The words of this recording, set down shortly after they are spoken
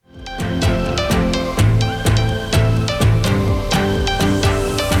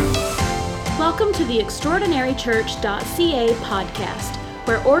extraordinarychurch.ca podcast,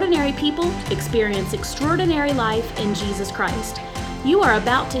 where ordinary people experience extraordinary life in Jesus Christ. You are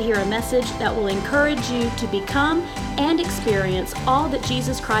about to hear a message that will encourage you to become and experience all that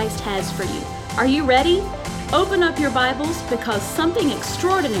Jesus Christ has for you. Are you ready? Open up your Bibles because something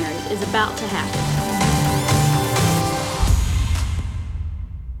extraordinary is about to happen.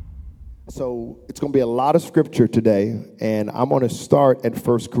 So it's going to be a lot of scripture today, and I'm going to start at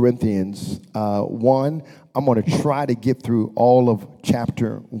 1 Corinthians 1. I'm going to try to get through all of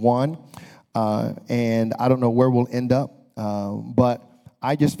chapter 1, and I don't know where we'll end up, but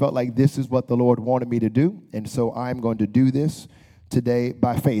I just felt like this is what the Lord wanted me to do, and so I'm going to do this today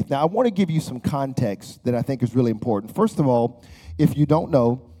by faith. Now, I want to give you some context that I think is really important. First of all, if you don't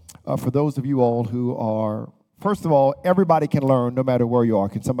know, for those of you all who are, first of all, everybody can learn no matter where you are.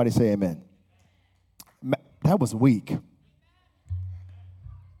 Can somebody say amen? That was weak.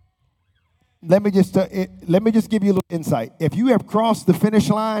 Let me just give you a little insight. If you have crossed the finish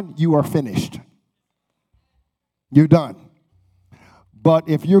line, you are finished. You're done. But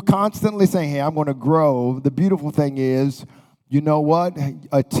if you're constantly saying, hey, I'm going to grow, the beautiful thing is, you know what?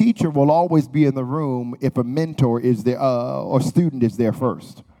 A teacher will always be in the room if a mentor is there or student is there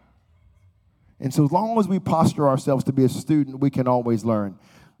first. And so as long as we posture ourselves to be a student, we can always learn.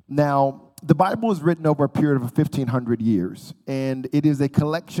 Now, the Bible is written over a period of 1,500 years, and it is a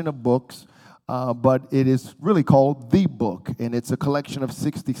collection of books, but it is really called the book, and it's a collection of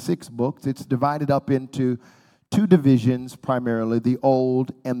 66 books. It's divided up into two divisions, primarily, the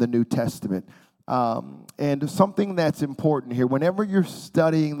Old and the New Testament. And something that's important here, whenever you're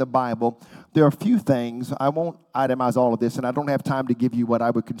studying the Bible, there are a few things. I won't itemize all of this, and I don't have time to give you what I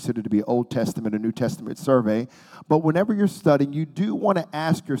would consider to be Old Testament or New Testament survey. But whenever you're studying, you do want to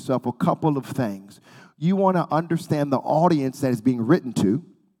ask yourself a couple of things. You want to understand the audience that is being written to.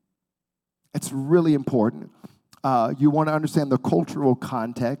 It's really important. You want to understand the cultural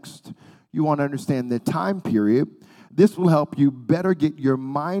context. You want to understand the time period. This will help you better get your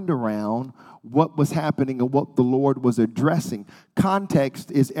mind around what was happening and what the Lord was addressing.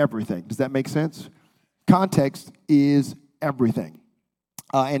 Context is everything. Does that make sense? Context is everything.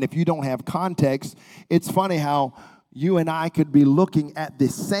 And if you don't have context, it's funny how you and I could be looking at the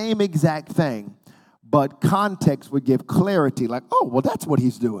same exact thing, but context would give clarity, like, oh, well, that's what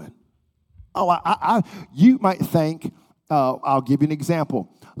he's doing. Oh, you might think, I'll give you an example.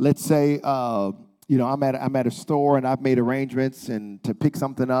 Let's say, I'm at a store and I've made arrangements and to pick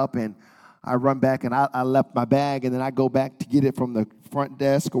something up, and I run back and I left my bag, and then I go back to get it from the front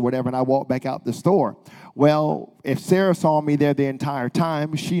desk or whatever, and I walk back out the store. Well, if Sarah saw me there the entire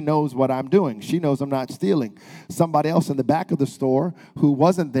time, she knows what I'm doing. She knows I'm not stealing. Somebody else in the back of the store who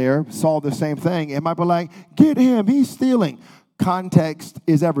wasn't there saw the same thing and might be like, get him, he's stealing. Context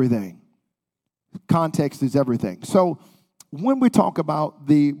is everything. Context is everything. So when we talk about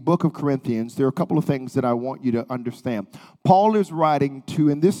the book of Corinthians, there are a couple of things that I want you to understand. Paul is writing to,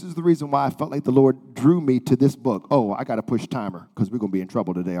 and this is the reason why I felt like the Lord drew me to this book. Oh, I got to push timer because we're going to be in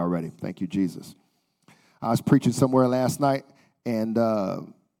trouble today already. Thank you, Jesus. I was preaching somewhere last night, and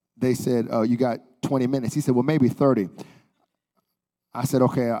they said, oh, you got 20 minutes. He said, well, maybe 30. I said,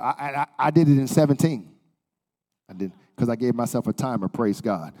 okay, I did it in 17. I did, because I gave myself a timer, praise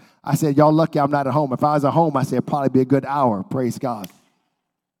God. I said, y'all lucky I'm not at home. If I was at home, I said it'd probably be a good hour, praise God.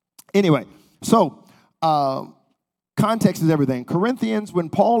 Anyway, so context is everything. Corinthians, when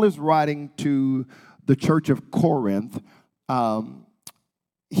Paul is writing to the church of Corinth,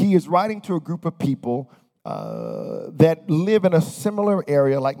 he is writing to a group of people that live in a similar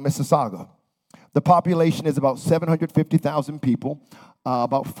area like Mississauga. The population is about 750,000 people.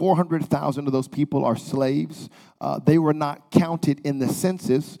 About 400,000 of those people are slaves. They were not counted in the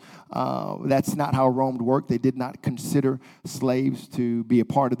census. That's not how Rome worked. They did not consider slaves to be a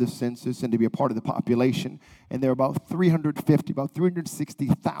part of the census and to be a part of the population. And there are about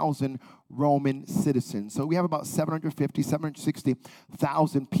 360,000 Roman citizens. So we have about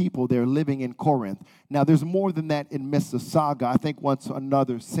 760,000 people there living in Corinth. Now, there's more than that in Mississauga. I think once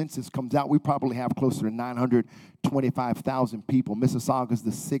another census comes out, we probably have closer to 925,000 people. Mississauga is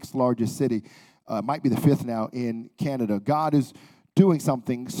the sixth largest city, might be the fifth now in Canada. God is doing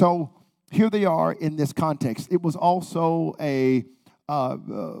something. So here they are in this context. It was also a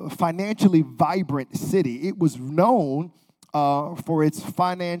financially vibrant city. It was known for its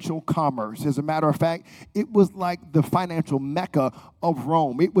financial commerce. As a matter of fact, it was like the financial mecca of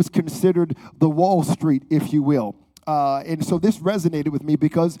Rome. It was considered the Wall Street, if you will. And so this resonated with me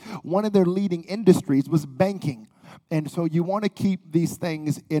because one of their leading industries was banking. And so you want to keep these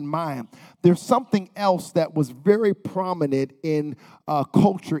things in mind. There's something else that was very prominent in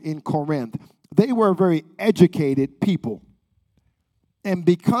culture in Corinth. they were very educated people. And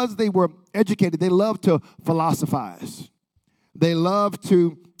because they were educated, they loved to philosophize. They loved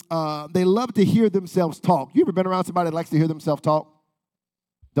to hear themselves talk. You ever been around somebody that likes to hear themselves talk?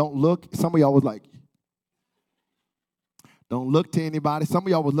 Don't look. Some of y'all was like, don't look to anybody. Some of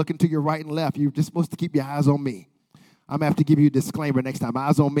y'all was looking to your right and left. You're just supposed to keep your eyes on me. I'm going to have to give you a disclaimer next time.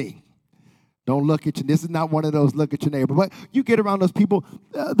 Eyes on me. Don't look at you. This is not one of those look at your neighbor. But you get around those people.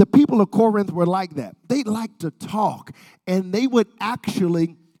 The people of Corinth were like that. They liked to talk, and they would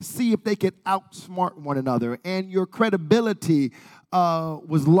actually see if they could outsmart one another. And your credibility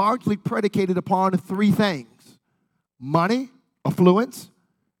was largely predicated upon three things: money, affluence,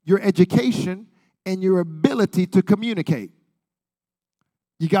 your education, and your ability to communicate.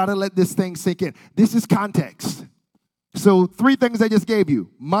 You got to let this thing sink in. This is context. So three things I just gave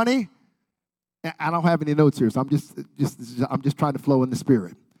you: money. I don't have any notes here, so I'm just trying to flow in the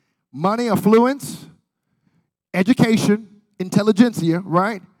spirit. Money, affluence, education, intelligentsia,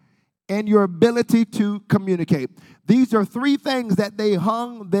 right? And your ability to communicate. These are three things that they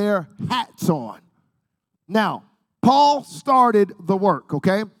hung their hats on. Now, Paul started the work,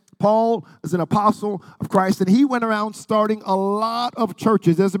 okay? Paul is an apostle of Christ, and he went around starting a lot of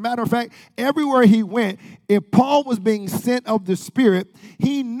churches. As a matter of fact, everywhere he went, if Paul was being sent of the Spirit,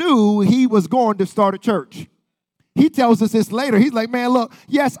 he knew he was going to start a church. He tells us this later. He's like, man, look,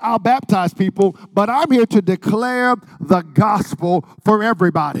 yes, I'll baptize people, but I'm here to declare the gospel for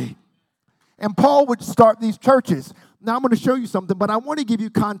everybody. And Paul would start these churches. Now, I'm going to show you something, but I want to give you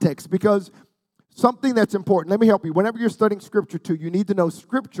context because something that's important. Let me help you. Whenever you're studying Scripture, too, you need to know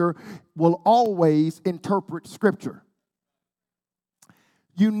Scripture will always interpret Scripture.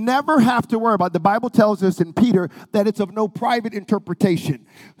 You never have to worry about it. The Bible tells us in Peter that it's of no private interpretation.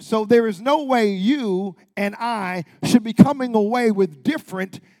 So there is no way you and I should be coming away with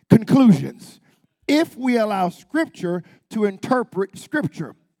different conclusions if we allow Scripture to interpret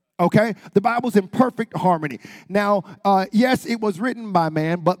Scripture. Okay? The Bible's in perfect harmony. Now, yes, it was written by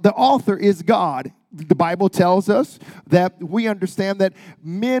man, but the author is God. The Bible tells us that we understand that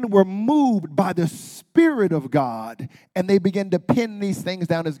men were moved by the Spirit of God, and they began to pen these things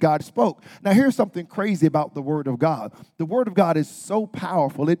down as God spoke. Now, here's something crazy about the Word of God. The Word of God is so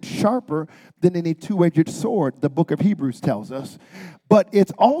powerful, it's sharper than any two-edged sword, the book of Hebrews tells us. But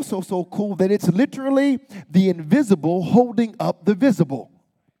it's also so cool that it's literally the invisible holding up the visible.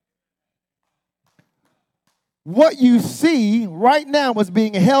 What you see right now is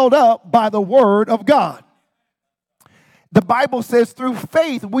being held up by the Word of God. The Bible says through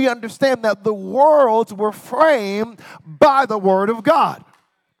faith we understand that the worlds were framed by the Word of God.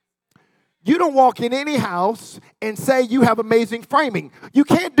 You don't walk in any house and say you have amazing framing. You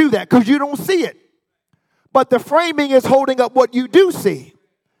can't do that because you don't see it. But the framing is holding up what you do see.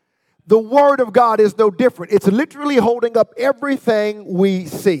 The Word of God is no different. It's literally holding up everything we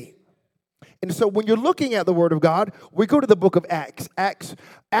see. And so when you're looking at the Word of God, we go to the book of Acts.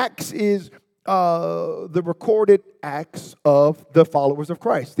 Acts is the recorded acts of the followers of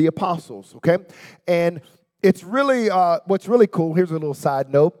Christ, the apostles, okay? And it's really, what's really cool, here's a little side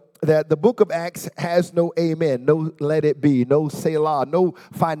note, that the book of Acts has no amen, no let it be, no selah, no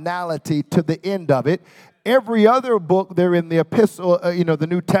finality to the end of it. Every other book there in the epistle, the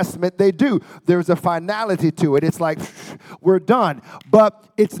New Testament, they do. There's a finality to it. It's like, we're done. But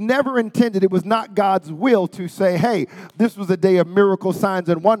it's never intended. It was not God's will to say, hey, this was a day of miracles, signs,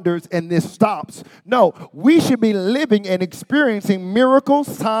 and wonders, and this stops. No, we should be living and experiencing miracles,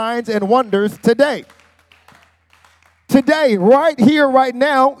 signs, and wonders today. Today, right here, right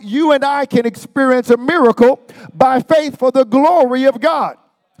now, you and I can experience a miracle by faith for the glory of God.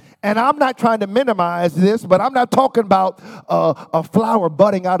 And I'm not trying to minimize this, but I'm not talking about a flower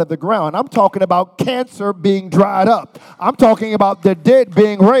budding out of the ground. I'm talking about cancer being dried up. I'm talking about the dead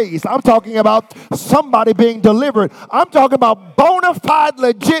being raised. I'm talking about somebody being delivered. I'm talking about bona fide,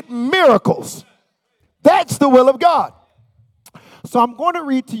 legit miracles. That's the will of God. So I'm going to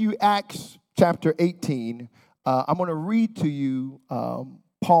read to you Acts chapter 18. I'm going to read to you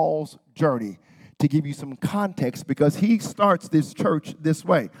Paul's journey to give you some context because he starts this church this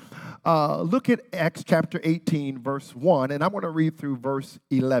way. Look at Acts chapter 18, verse 1, and I'm going to read through verse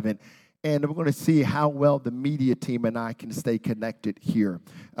 11. And we're going to see how well the media team and I can stay connected here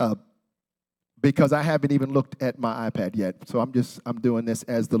because I haven't even looked at my iPad yet. So I'm doing this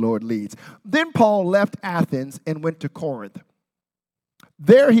as the Lord leads. Then Paul left Athens and went to Corinth.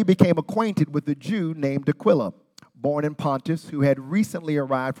 There he became acquainted with a Jew named Aquila, born in Pontus, who had recently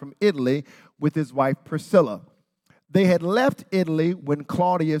arrived from Italy with his wife Priscilla. They had left Italy when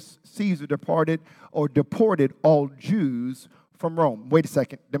Claudius Caesar deported all Jews from Rome. Wait a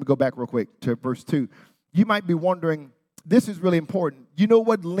second. Let me go back real quick to verse 2. You might be wondering, this is really important. You know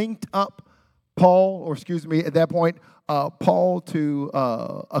what linked up at that point, Paul to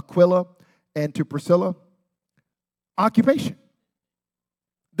Aquila and to Priscilla? Occupation.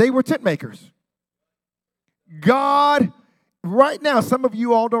 They were tent makers. God, right now, some of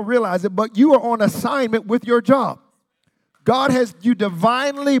you all don't realize it, but you are on assignment with your job. God has you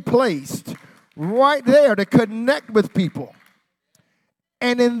divinely placed right there to connect with people.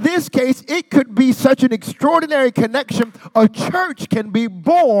 And in this case, it could be such an extraordinary connection, a church can be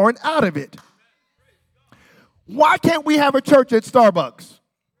born out of it. Why can't we have a church at Starbucks?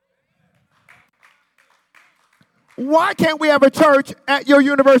 Why can't we have a church at your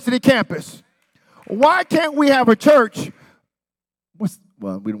university campus? Why can't we have a church?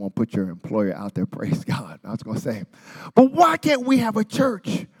 Well, we don't want to put your employer out there, praise God. I was going to say. But why can't we have a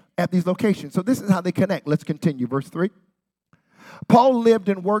church at these locations? So this is how they connect. Let's continue. Verse 3. Paul lived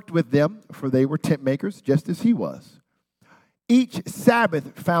and worked with them, for they were tent makers, just as he was. Each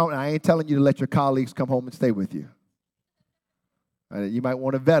Sabbath found, I ain't telling you to let your colleagues come home and stay with you. You might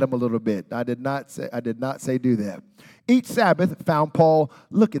want to vet them a little bit. I did not say do that. Each Sabbath found Paul,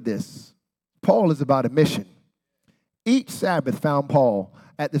 look at this. Paul is about a mission. Each Sabbath found Paul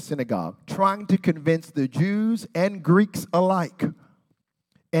at the synagogue, trying to convince the Jews and Greeks alike.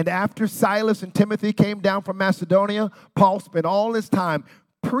 And after Silas and Timothy came down from Macedonia, Paul spent all his time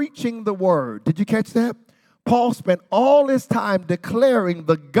preaching the word. Did you catch that? Paul spent all his time declaring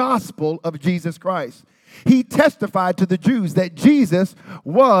the gospel of Jesus Christ. He testified to the Jews that Jesus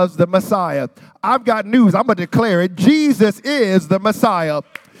was the Messiah. I've got news. I'm going to declare it. Jesus is the Messiah.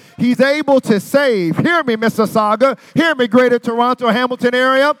 He's able to save. Hear me, Mississauga. Hear me, Greater Toronto, Hamilton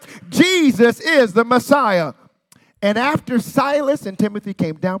area. Jesus is the Messiah. And after Silas and Timothy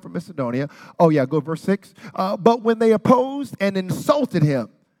came down from Macedonia, go verse 6. But when they opposed and insulted him,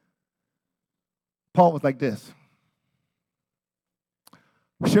 Paul was like this.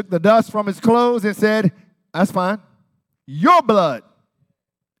 Shook the dust from his clothes and said, that's fine. Your blood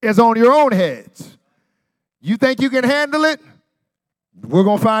is on your own heads. You think you can handle it? We're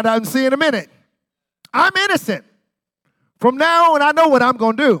going to find out and see in a minute. I'm innocent. From now on, I know what I'm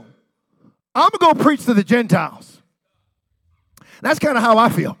going to do. I'm going to go preach to the Gentiles. That's kind of how I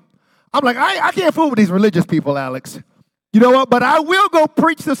feel. I'm like, I can't fool with these religious people, Alex. You know what? But I will go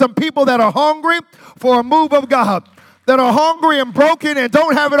preach to some people that are hungry for a move of God, that are hungry and broken and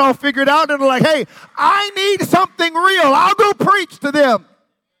don't have it all figured out, and are like, hey, I need something real. I'll go preach to them.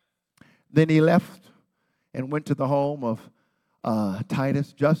 Then he left and went to the home of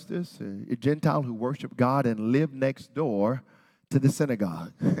Titus Justus, a Gentile who worshiped God and lived next door to the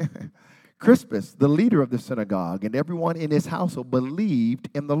synagogue. Crispus, the leader of the synagogue, and everyone in his household believed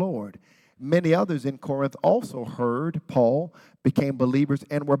in the Lord. Many others in Corinth also heard Paul, became believers,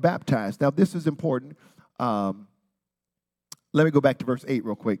 and were baptized. Now, this is important. Let me go back to verse 8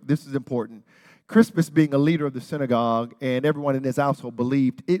 real quick. This is important. Crispus being a leader of the synagogue and everyone in his household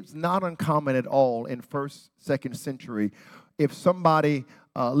believed, it's not uncommon at all in 1st, 2nd century. If somebody,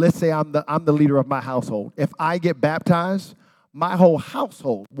 let's say I'm the leader of my household. If I get baptized, my whole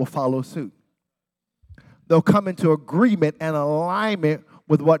household will follow suit. They'll come into agreement and alignment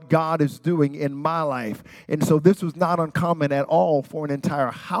with what God is doing in my life. And so this was not uncommon at all for an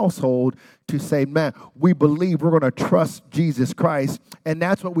entire household to say, man, we believe we're going to trust Jesus Christ. And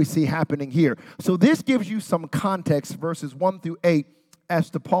that's what we see happening here. So this gives you some context, verses 1 through 8, as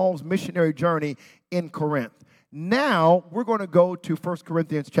to Paul's missionary journey in Corinth. Now we're going to go to 1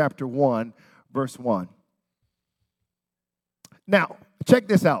 Corinthians chapter 1, verse 1. Now, check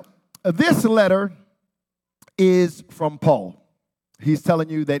this out. This letter is from Paul. He's telling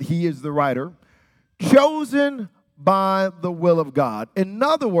you that he is the writer, chosen by the will of God. In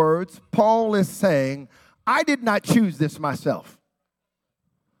other words, Paul is saying, I did not choose this myself.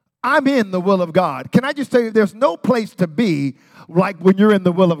 I'm in the will of God. Can I just tell you, there's no place to be like when you're in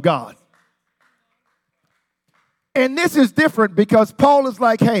the will of God. And this is different because Paul is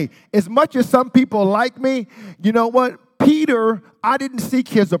like, hey, as much as some people like me, you know what? Peter, I didn't seek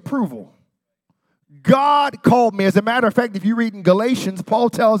his approval. God called me. As a matter of fact, if you read in Galatians, Paul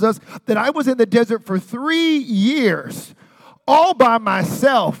tells us that I was in the desert for 3 years, all by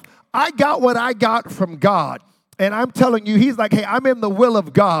myself. I got what I got from God. And I'm telling you, he's like, hey, I'm in the will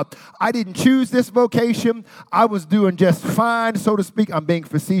of God. I didn't choose this vocation. I was doing just fine, so to speak. I'm being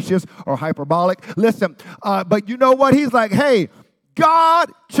facetious or hyperbolic. Listen, but you know what? He's like, hey,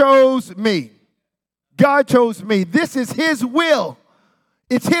 God chose me. God chose me. This is his will.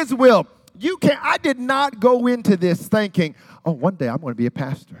 It's his will. I did not go into this thinking, oh, one day I'm going to be a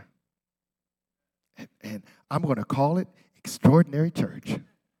pastor. And I'm going to call it Extraordinary church.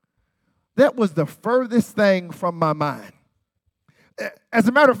 That was the furthest thing from my mind. As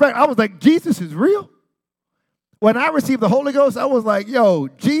a matter of fact, I was like, Jesus is real? When I received the Holy Ghost, I was like, yo,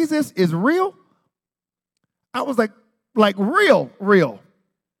 Jesus is real? I was like real.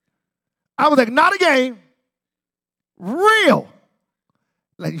 I was like, not a game, real.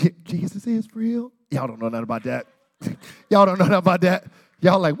 Like, Jesus is real? Y'all don't know nothing about that. Y'all don't know nothing about that.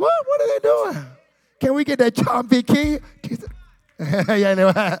 Y'all like, what? What are they doing? Can we get that John B. Key? Jesus. Yeah,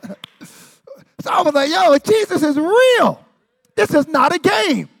 no. So I was like, yo, Jesus is real. This is not a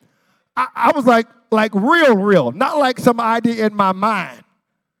game. I was like real, not like some idea in my mind.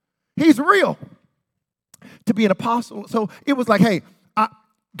 He's real. To be an apostle. So it was like, hey,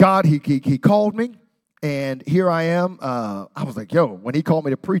 God, he called me, and here I am. I was like, yo, when he called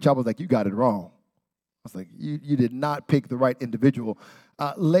me to preach, I was like, you got it wrong. I was like, you did not pick the right individual.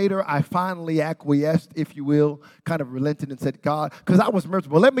 Later, I finally acquiesced, if you will, kind of relented and said, God, because I was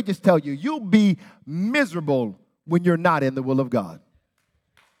miserable. Let me just tell you, you'll be miserable when you're not in the will of God.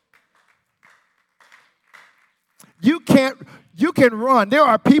 You can run. There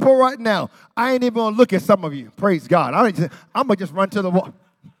are people right now. I ain't even going to look at some of you. Praise God. I'm going to just run to the wall.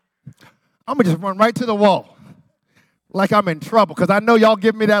 I'm going to just run right to the wall like I'm in trouble because I know y'all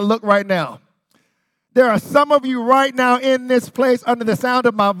give me that look right now. There are some of you right now in this place under the sound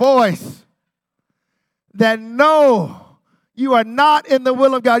of my voice that know you are not in the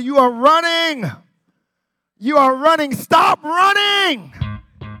will of God. You are running. You are running. Stop running.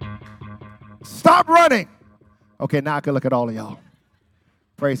 Stop running. Okay, now I can look at all of y'all.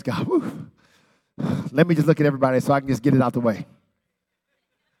 Praise God. Woo. Let me just look at everybody so I can just get it out the way.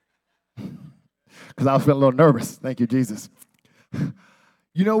 Because I was feeling a little nervous. Thank you, Jesus.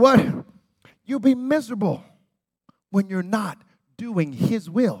 You know what? You'll be miserable when you're not doing his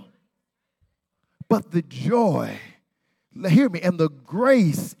will. But the joy, hear me, and the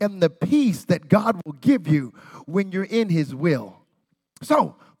grace and the peace that God will give you when you're in his will.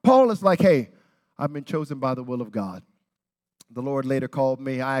 So Paul is like, hey, I've been chosen by the will of God. The Lord later called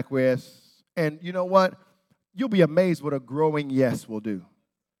me, I acquiesced. And you know what? You'll be amazed what a growing yes will do.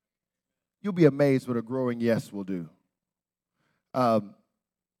 You'll be amazed what a growing yes will do. I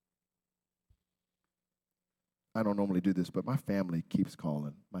don't normally do this, but my family keeps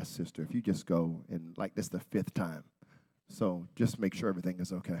calling my sister. If you just go, and like this is the 5th time. So just make sure everything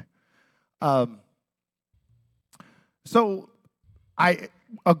is okay.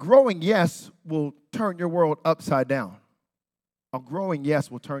 A growing yes will turn your world upside down. A growing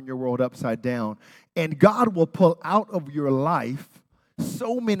yes will turn your world upside down. And God will pull out of your life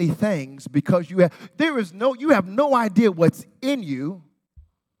so many things because you have no idea what's in you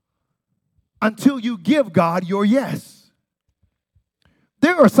until you give God your yes.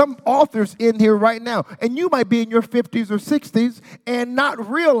 There are some authors in here right now, and you might be in your 50s or 60s and not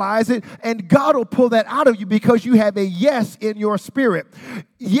realize it, and God will pull that out of you because you have a yes in your spirit.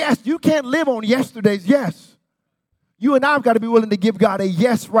 Yes, you can't live on yesterday's yes. You and I have got to be willing to give God a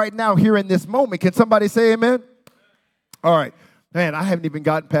yes right now here in this moment. Can somebody say amen? All right. Man, I haven't even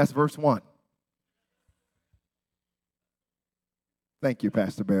gotten past verse 1. Thank you,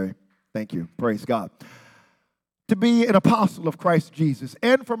 Pastor Barry. Thank you. Praise God. To be an apostle of Christ Jesus,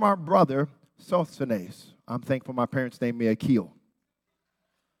 and from our brother, Sosthenes. I'm thankful my parents named me Akil.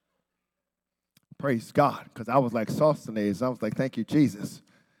 Praise God, because I was like Sosthenes. I was like, thank you, Jesus.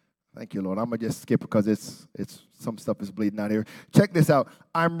 Thank you, Lord. I'm going to just skip because it's some stuff is bleeding out here. Check this out.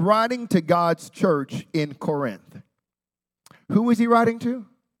 I'm writing to God's church in Corinth. Who is he writing to?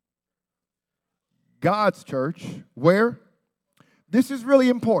 God's church. Where? This is really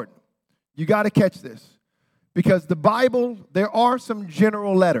important. You got to catch this. Because the Bible, there are some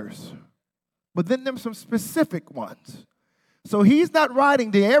general letters, but then there's some specific ones. So he's not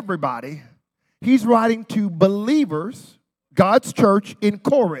writing to everybody. He's writing to believers, God's church in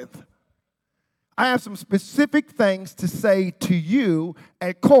Corinth. I have some specific things to say to you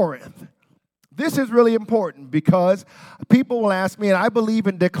at Corinth. This is really important because people will ask me, and I believe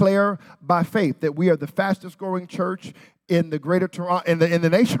and declare by faith that we are the fastest growing church in the greater Toronto, in the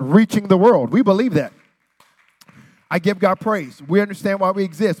nation, reaching the world. We believe that. I give God praise. We understand why we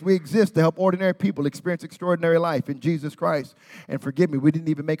exist. We exist to help ordinary people experience extraordinary life in Jesus Christ. And forgive me, we didn't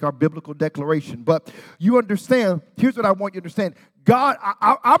even make our biblical declaration. But you understand, here's what I want you to understand. God,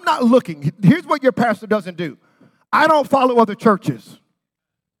 I'm not looking. Here's what your pastor doesn't do. I don't follow other churches.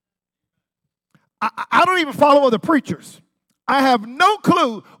 I don't even follow other preachers. I have no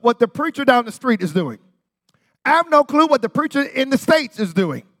clue what the preacher down the street is doing. I have no clue what the preacher in the States is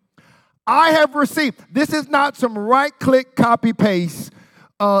doing. I have received, this is not some right-click, copy-paste,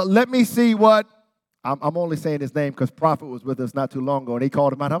 let me see what I'm only saying his name because Prophet was with us not too long ago, and he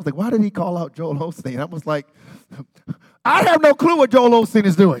called him out. I was like, why did he call out Joel Osteen? I was like, I have no clue what Joel Osteen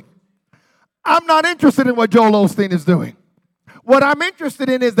is doing. I'm not interested in what Joel Osteen is doing. What I'm interested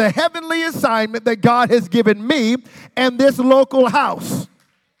in is the heavenly assignment that God has given me and this local house.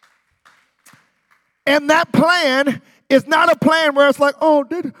 And that plan is not a plan where it's like, oh,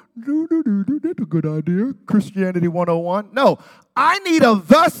 that's a good idea, Christianity 101. No, I need a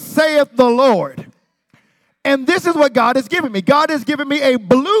thus saith the Lord. And this is what God has given me. God has given me a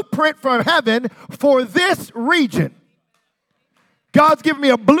blueprint from heaven for this region. God's given me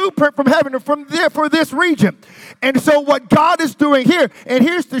a blueprint from heaven for this region. And so what God is doing here, and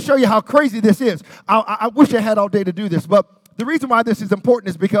here's to show you how crazy this is. I wish I had all day to do this, but the reason why this is important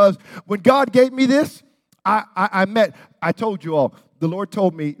is because when God gave me this, I told you all, the Lord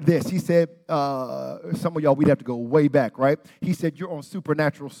told me this. He said, some of y'all, we'd have to go way back, right? He said, you're on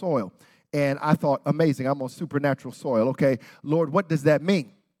supernatural soil. And I thought, amazing, I'm on supernatural soil. Okay, Lord, what does that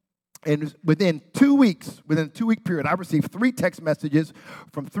mean? And within 2 weeks, within a 2-week period, I received 3 text messages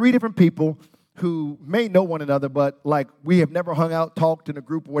from 3 different people who may know one another, but like we have never hung out, talked in a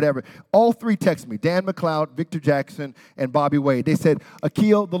group or whatever. All 3 texted me, Dan McLeod, Victor Jackson, and Bobby Wade. They said,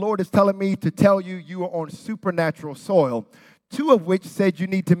 Akil, the Lord is telling me to tell you you are on supernatural soil. 2 of which said you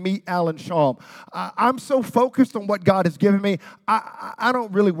need to meet Alan Shaum. I'm so focused on what God has given me, I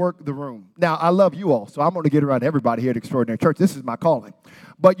don't really work the room. Now, I love you all, so I'm going to get around everybody here at Extraordinary Church. This is my calling.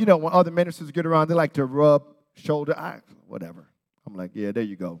 But, you know, when other ministers get around, they like to rub shoulder, whatever. I'm like, yeah, there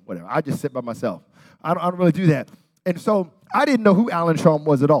you go, whatever. I just sit by myself. I don't really do that. And so I didn't know who Alan Shaum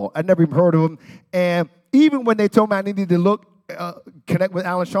was at all. I'd never even heard of him. And even when they told me I needed to connect with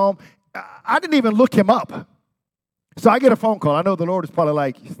Alan Shaum, I didn't even look him up. So I get a phone call. I know the Lord is probably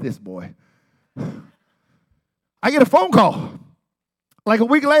like, it's this boy. I get a phone call like a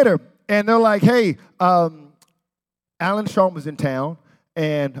week later, and they're like, hey, Alan Shaum is in town.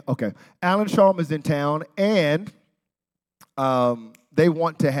 And, okay, Alan Shaum is in town, and they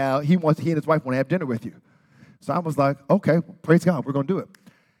want to have, he and his wife want to have dinner with you. So I was like, okay, praise God, we're going to do it.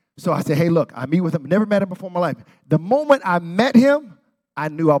 So I said, hey, look, I meet with him. Never met him before in my life. The moment I met him, I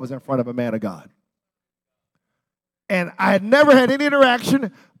knew I was in front of a man of God. And I had never had any interaction.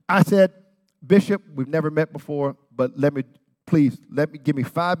 I said, Bishop, we've never met before, but give me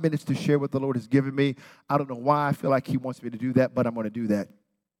 5 minutes to share what the Lord has given me. I don't know why I feel like he wants me to do that, but I'm going to do that.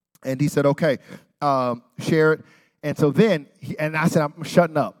 And he said, okay, share it. And so then, I said, I'm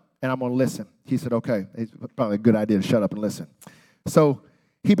shutting up, and I'm going to listen. He said, okay. It's probably a good idea to shut up and listen. So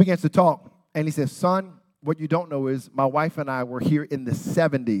he begins to talk, and he says, son, what you don't know is my wife and I were here in the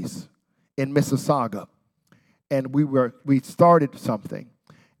 70s in Mississauga. And we started something.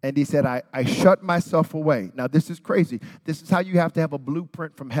 And he said, I shut myself away. Now, this is crazy. This is how you have to have a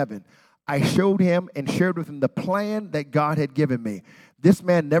blueprint from heaven. I showed him and shared with him the plan that God had given me. This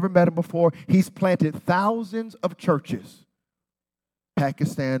man never met him before. He's planted thousands of churches.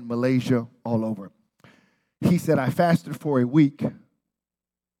 Pakistan, Malaysia, all over. He said, I fasted for a week.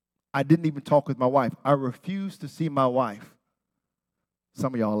 I didn't even talk with my wife. I refused to see my wife.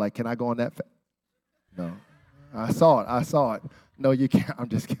 Some of y'all are like, can I go on that fast? No. I saw it. No, you can't. I'm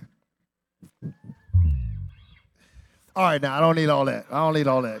just kidding. All right, now, I don't need all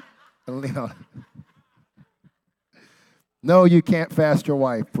that. No, you can't fast your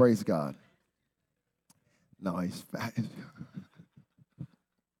wife. Praise God. No, he's fast.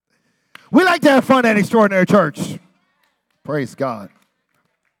 We like to have fun at Extraordinary Church. Praise God.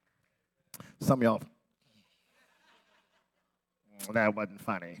 Some of y'all, that wasn't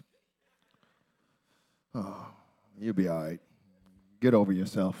funny. Oh. You'll be all right. Get over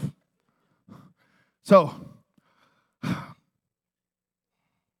yourself. So,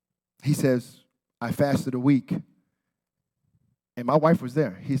 he says, I fasted a week, and my wife was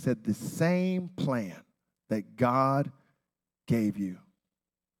there. He said, the same plan that God gave you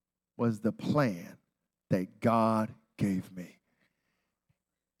was the plan that God gave me.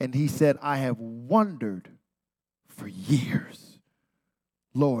 And he said, I have wondered for years,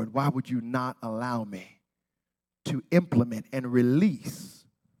 Lord, why would you not allow me to implement and release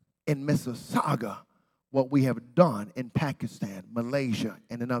in Mississauga what we have done in Pakistan, Malaysia,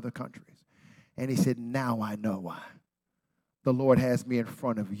 and in other countries? And he said, now I know why. The Lord has me in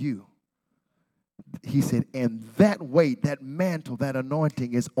front of you. He said, and that weight, that mantle, that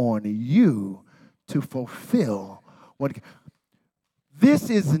anointing is on you to fulfill what. This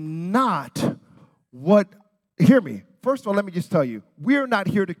is not what, hear me. First of all, let me just tell you, we're not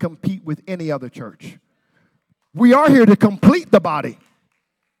here to compete with any other church. We are here to complete the body.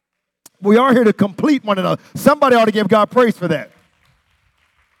 We are here to complete one another. Somebody ought to give God praise for that.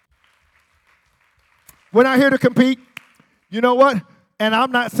 We're not here to compete. You know what? And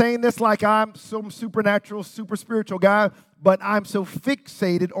I'm not saying this like I'm some supernatural, super spiritual guy, but I'm so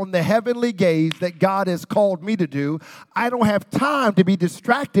fixated on the heavenly gaze that God has called me to do, I don't have time to be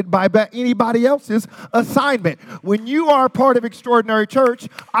distracted by anybody else's assignment. When you are part of Extraordinary Church,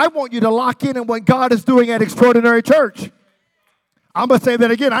 I want you to lock in on what God is doing at Extraordinary Church. I'm going to say that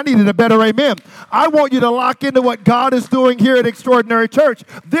again. I needed a better amen. I want you to lock into what God is doing here at Extraordinary Church.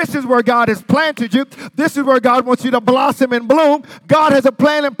 This is where God has planted you. This is where God wants you to blossom and bloom. God has a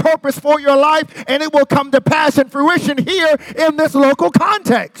plan and purpose for your life, and it will come to pass and fruition here in this local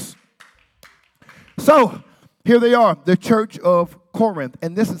context. So, here they are, the church of Corinth.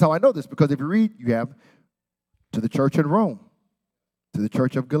 And this is how I know this, because if you read, you have to the church in Rome, to the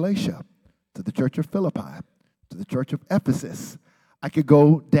church of Galatia, to the church of Philippi, to the church of Ephesus. I could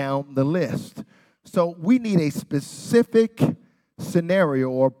go down the list. So we need a specific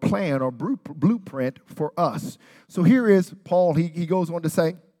scenario or plan or blueprint for us. So here is Paul. He goes on to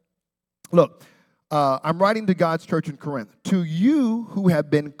say, look, I'm writing to God's church in Corinth. To you who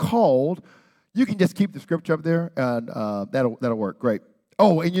have been called, you can just keep the scripture up there, and that'll work. Great.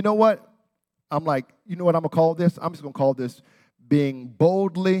 Oh, and you know what? I'm like, you know what I'm going to call this? I'm just going to call this being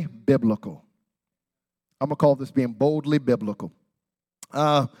boldly biblical. I'm going to call this being boldly biblical.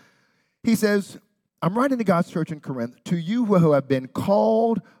 He says, I'm writing to God's church in Corinth, to you who have been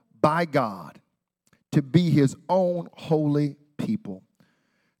called by God to be his own holy people.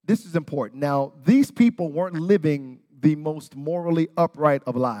 This is important. Now, these people weren't living the most morally upright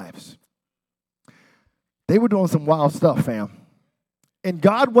of lives. They were doing some wild stuff, fam. And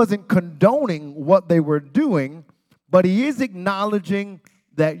God wasn't condoning what they were doing, but he is acknowledging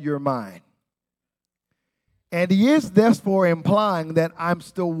that you're mine. And he is therefore implying that I'm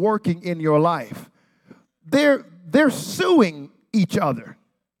still working in your life. They're suing each other.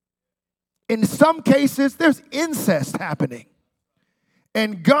 In some cases, there's incest happening.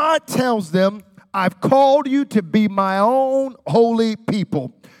 And God tells them, I've called you to be my own holy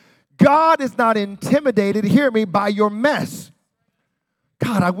people. God is not intimidated, hear me, by your mess.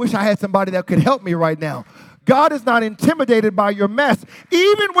 God, I wish I had somebody that could help me right now. God is not intimidated by your mess.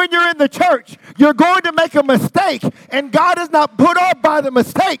 Even when you're in the church, you're going to make a mistake, and God is not put off by the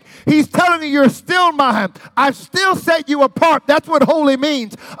mistake. He's telling you, you're still mine. I've still set you apart. That's what holy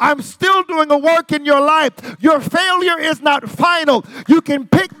means. I'm still doing a work in your life. Your failure is not final. You can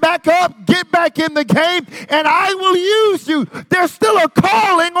pick back up, get back in the game, and I will use you. There's still a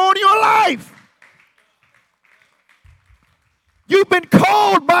calling on your life. You've been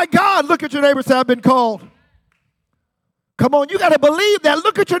called by God. Look at your neighbor and say, I've been called. Come on, you got to believe that.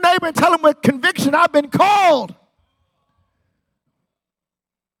 Look at your neighbor and tell him with conviction, I've been called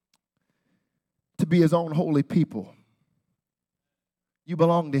to be his own holy people. You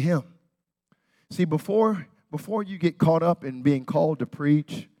belong to him. See, before you get caught up in being called to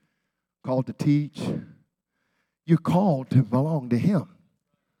preach, called to teach, you're called to belong to him.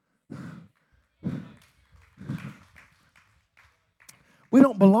 We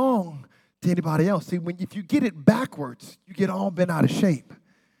don't belong to anybody else. See, if you get it backwards, you get all bent out of shape.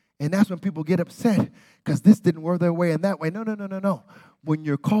 And that's when people get upset because this didn't work their way and that way. No. When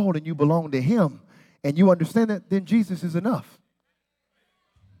you're called and you belong to him and you understand that, then Jesus is enough.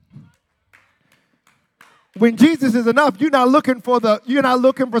 When Jesus is enough, you're not looking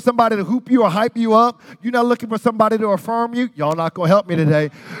for somebody to hoop you or hype you up. You're not looking for somebody to affirm you. Y'all not going to help me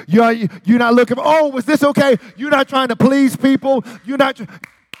today. You're not looking for, oh, was this okay? You're not trying to please people.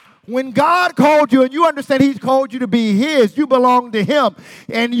 When God called you and you understand he's called you to be his, you belong to him,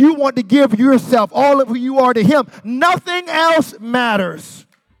 and you want to give yourself, all of who you are, to him. Nothing else matters.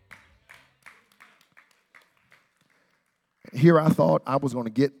 Here I thought I was going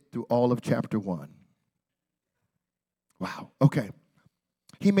to get through all of chapter 1. Wow, okay.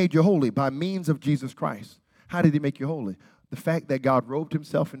 He made you holy by means of Jesus Christ. How did he make you holy? The fact that God robed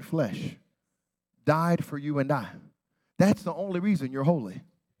himself in flesh, died for you and I. That's the only reason you're holy.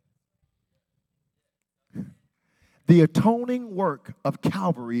 The atoning work of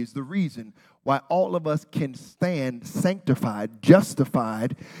Calvary is the reason why all of us can stand sanctified,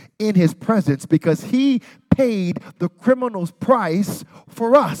 justified in his presence, because he paid the criminal's price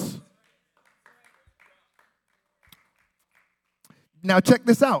for us. Now check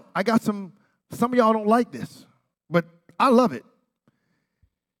this out. I got some of y'all don't like this, but I love it.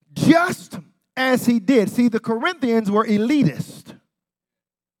 Just as he did. See, the Corinthians were elitist.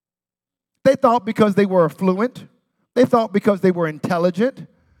 They thought because they were affluent, they thought because they were intelligent,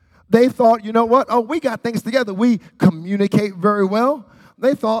 they thought, you know what? Oh, we got things together. We communicate very well.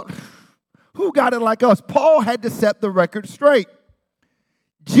 They thought, who got it like us? Paul had to set the record straight.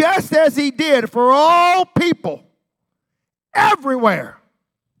 just as he did for all people everywhere.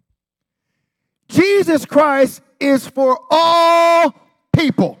 Jesus Christ is for all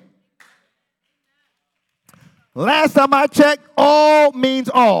people. Last time I checked, all means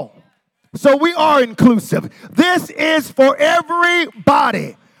all. So we are inclusive. This is for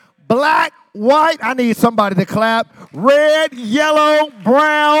everybody. Black, white, I need somebody to clap. Red, yellow,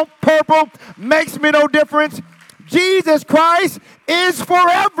 brown, purple, makes me no difference. Jesus Christ is for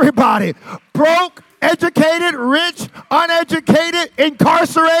everybody. Broke, educated, rich, uneducated,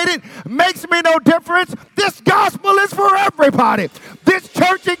 incarcerated, makes me no difference. This gospel is for everybody. This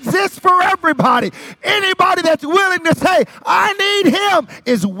church exists for everybody. Anybody that's willing to say, I need him,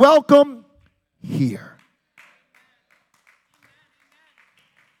 is welcome here.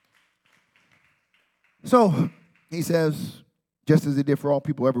 So he says, just as he did for all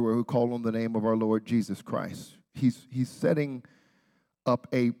people everywhere who call on the name of our Lord Jesus Christ. He's setting up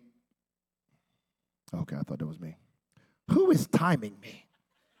a... Okay, I thought that was me. Who is timing me?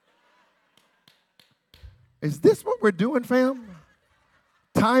 Is this what we're doing, fam?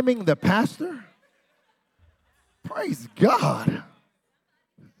 Timing the pastor? Praise God.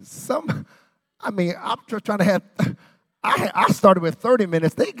 I'm just trying to have... I started with 30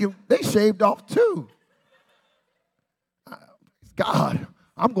 minutes. They shaved off 2. God,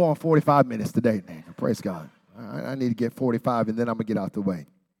 I'm going 45 minutes today, man. Praise God. I need to get 45, and then I'm going to get out the way.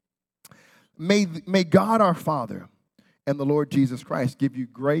 May God our Father and the Lord Jesus Christ give you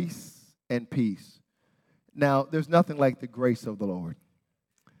grace and peace. Now, there's nothing like the grace of the Lord.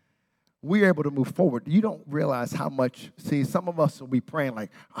 We're able to move forward. You don't realize how much, see, some of us will be praying like,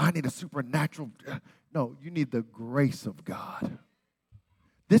 I need a supernatural. No, you need the grace of God.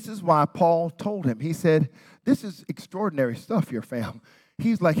 This is why Paul told him. He said, this is extraordinary stuff here, fam.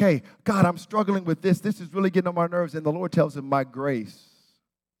 He's like, hey, God, I'm struggling with this. This is really getting on my nerves. And the Lord tells him, my grace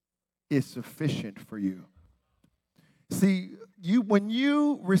is sufficient for you. See, when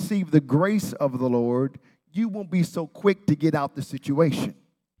you receive the grace of the Lord, you won't be so quick to get out the situation.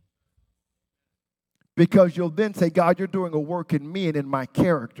 Because you'll then say, God, you're doing a work in me and in my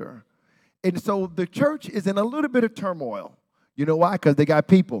character. And so the church is in a little bit of turmoil. You know why? Because they got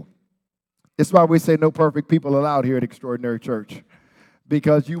people. That's why we say no perfect people allowed here at Extraordinary Church.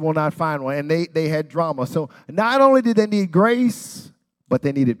 Because you will not find one. And they had drama. So not only did they need grace, but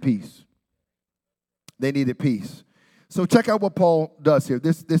they needed peace. They needed peace. So check out what Paul does here.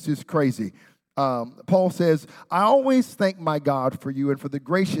 This is crazy. Paul says, I always thank my God for you and for the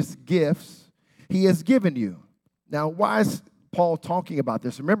gracious gifts he has given you. Now, why is Paul talking about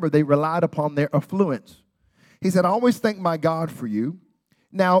this? Remember, they relied upon their affluence. He said, I always thank my God for you.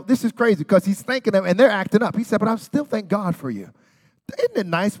 Now, this is crazy because he's thanking them and they're acting up. He said, but I still thank God for you. Isn't it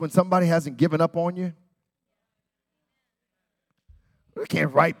nice when somebody hasn't given up on you? We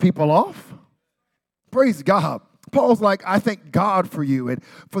can't write people off. Praise God. Paul's like, I thank God for you and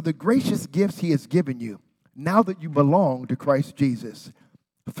for the gracious gifts he has given you now that you belong to Christ Jesus.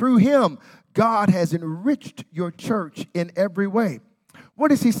 Through him, God has enriched your church in every way.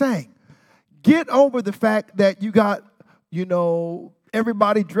 What is he saying? Get over the fact that you got,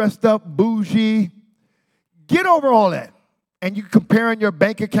 everybody dressed up, bougie. Get over all that. And you comparing your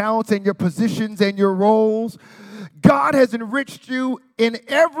bank accounts and your positions and your roles. God has enriched you in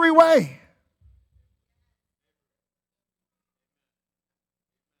every way.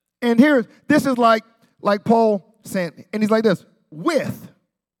 And this is like Paul saying, and he's like this, with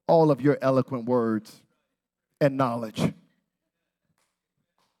all of your eloquent words and knowledge.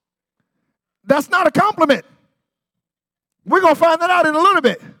 That's not a compliment. We're going to find that out in a little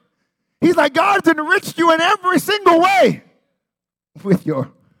bit. He's like, God's enriched you in every single way with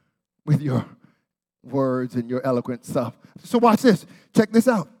your words and your eloquent stuff. So watch this. Check this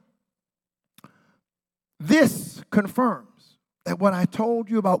out. This confirms that what I told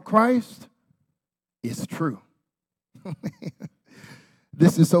you about Christ is true.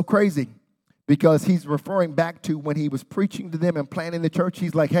 This is so crazy because he's referring back to when he was preaching to them and planning the church.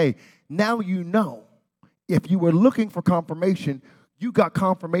 He's like, hey, now you know. If you were looking for confirmation, you got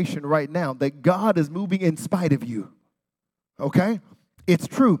confirmation right now that God is moving in spite of you. Okay? It's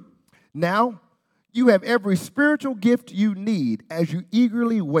true. Now, you have every spiritual gift you need as you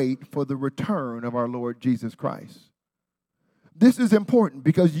eagerly wait for the return of our Lord Jesus Christ. This is important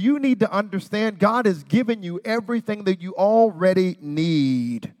because you need to understand God has given you everything that you already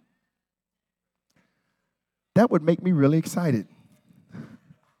need. That would make me really excited.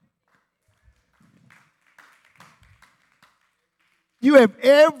 You have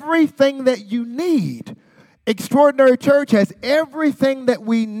everything that you need. Extraordinary Church has everything that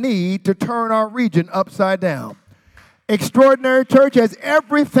we need to turn our region upside down. Extraordinary Church has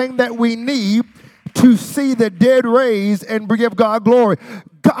everything that we need to see the dead raised and give God glory.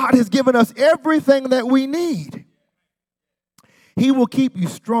 God has given us everything that we need. He will keep you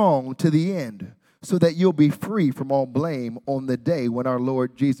strong to the end so that you'll be free from all blame on the day when our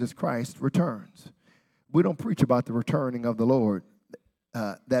Lord Jesus Christ returns. We don't preach about the returning of the Lord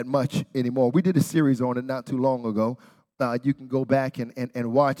that much anymore. We did a series on it not too long ago. You can go back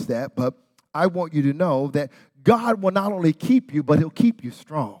and watch that. But I want you to know that God will not only keep you, but he'll keep you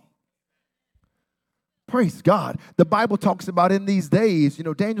strong. Praise God. The Bible talks about in these days,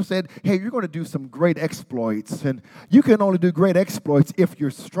 Daniel said, hey, you're going to do some great exploits. And you can only do great exploits if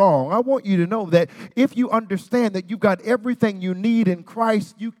you're strong. I want you to know that if you understand that you've got everything you need in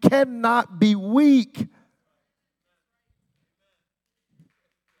Christ, you cannot be weak.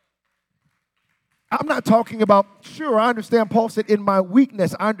 I'm not talking about, sure, I understand Paul said, in my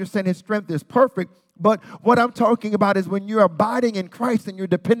weakness, I understand his strength is perfect. But what I'm talking about is when you're abiding in Christ and you're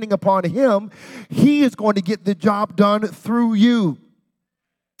depending upon him, he is going to get the job done through you.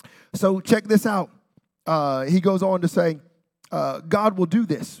 So check this out. He goes on to say, God will do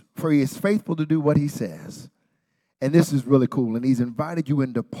this, for he is faithful to do what he says. And this is really cool. And he's invited you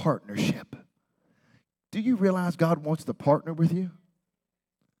into partnership. Do you realize God wants to partner with you?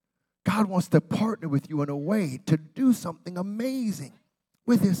 God wants to partner with you in a way to do something amazing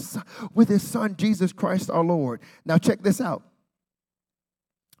with his son, Jesus Christ our Lord. Now check this out.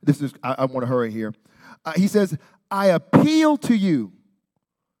 I want to hurry here. He says, I appeal to you,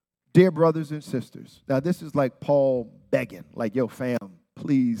 dear brothers and sisters. Now this is like Paul begging, like, yo, fam,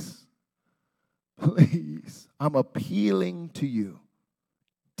 please, I'm appealing to you,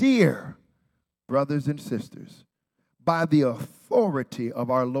 dear brothers and sisters, by the authority of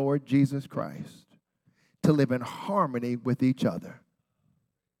our Lord Jesus Christ, to live in harmony with each other.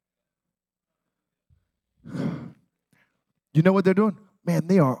 You know what they're doing? Man,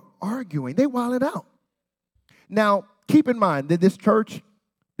 they are arguing. They wilding out. Now, keep in mind that this church,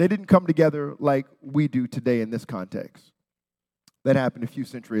 they didn't come together like we do today in this context. That happened a few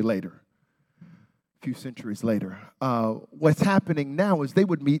centuries later. What's happening now is they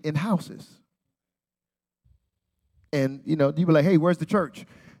would meet in houses. And, you'd be like, hey, where's the church?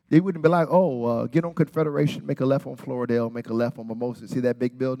 They wouldn't be like, get on Confederation, make a left on Floridale, make a left on Mimosa. See that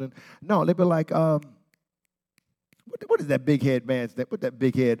big building? No, they'd be like, what is that big head man's name? What that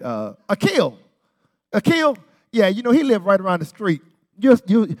big head? Akil. Akil? Yeah, he lived right around the street. If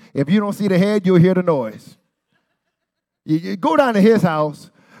you don't see the head, you'll hear the noise. You go down to his house.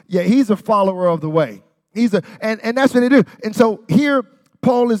 Yeah, he's a follower of the way. And that's what they do. And so here,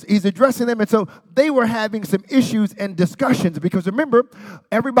 Paul he's addressing them, and so they were having some issues and discussions because remember,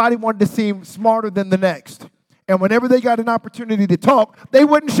 everybody wanted to seem smarter than the next. And whenever they got an opportunity to talk, they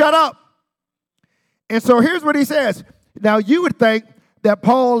wouldn't shut up. And so here's what he says. Now you would think that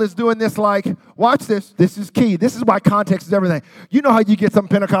Paul is doing this like, watch this, this is key. This is why context is everything. You know how you get some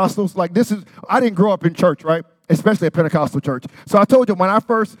Pentecostals? Like I didn't grow up in church, right? Especially a Pentecostal church. So I told you when I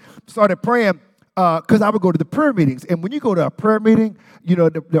first started praying, because I would go to the prayer meetings. And when you go to a prayer meeting,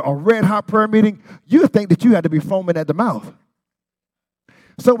 a red-hot prayer meeting, you would think that you had to be foaming at the mouth.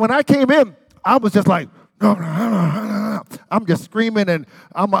 So when I came in, I was just like, I'm just screaming, and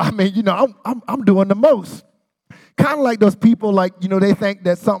I'm doing the most. Kind of like those people, like, they think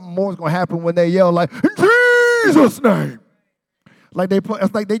that something more is going to happen when they yell, like, in Jesus' name.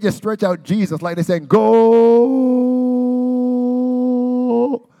 It's like they just stretch out Jesus, like they say, go.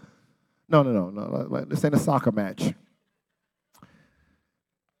 No. Like, this ain't a soccer match.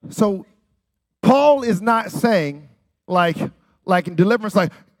 So Paul is not saying, like in deliverance,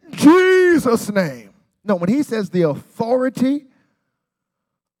 like, Jesus' name. No, when he says the authority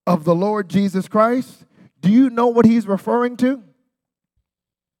of the Lord Jesus Christ, do you know what he's referring to?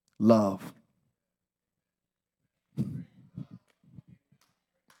 Love.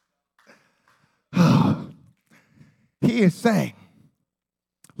 He is saying,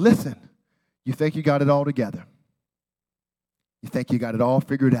 listen, you think you got it all together. You think you got it all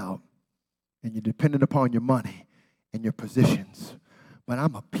figured out. And you're dependent upon your money and your positions. But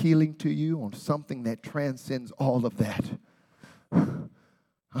I'm appealing to you on something that transcends all of that. I'm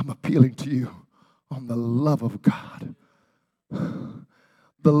appealing to you on the love of God.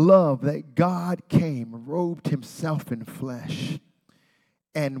 The love that God came, robed himself in flesh,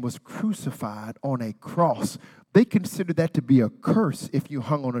 and was crucified on a cross. They considered that to be a curse if you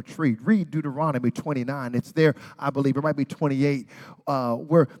hung on a tree. Read Deuteronomy 29. It's there, I believe. It might be 28,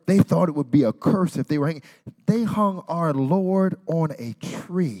 where they thought it would be a curse if they were hanging. They hung our Lord on a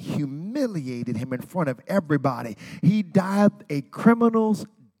tree, humiliated him in front of everybody. He died a criminal's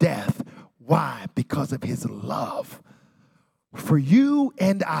death. Why? Because of his love. for you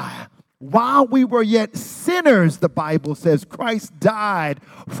and I. While we were yet sinners, the Bible says, Christ died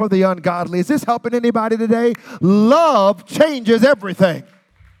for the ungodly. Is this helping anybody today? Love changes everything.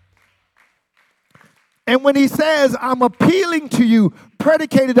 And when he says, I'm appealing to you,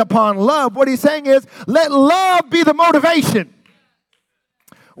 predicated upon love, what he's saying is, let love be the motivation.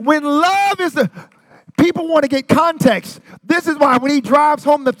 When love is the... People want to get context. This is why when he drives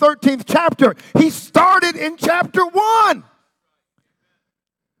home the 13th chapter, he started in chapter 1.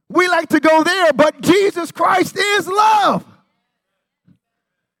 We like to go there, but Jesus Christ is love.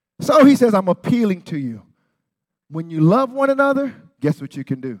 So he says, I'm appealing to you. When you love one another, guess what you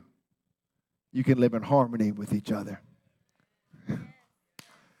can do? You can live in harmony with each other.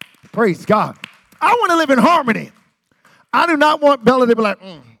 Praise God. I want to live in harmony. I do not want Bella to be like,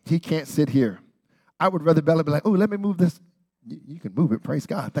 he can't sit here. I would rather Bella be like, oh, let me move this. You can move it. Praise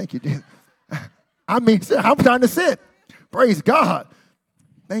God. Thank you, Jesus. I mean, I'm trying to sit. Praise God.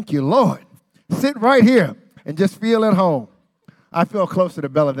 Thank you, Lord. Sit right here and just feel at home. I feel closer to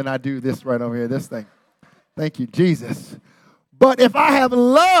Bella than I do this right over here, this thing. Thank you, Jesus. But if I have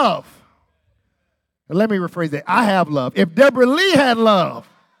love, let me rephrase that. I have love. If Deborah Lee had love,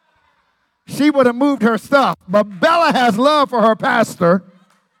 she would have moved her stuff. But Bella has love for her pastor,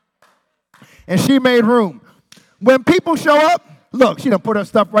 and she made room. When people show up, look, she done put her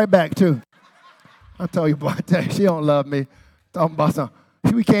stuff right back, too. I'll tell you, boy, she don't love me. Talking about something.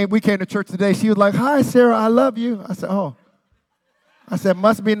 We came to church today. She was like, hi, Sarah, I love you. I said, oh. I said,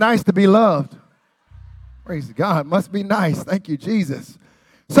 must be nice to be loved. Praise God. Must be nice. Thank you, Jesus.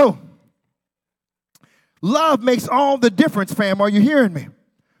 So, love makes all the difference, fam. Are you hearing me?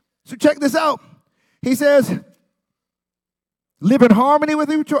 So check this out. He says, live in harmony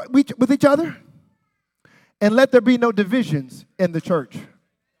with each other, and let there be no divisions in the church.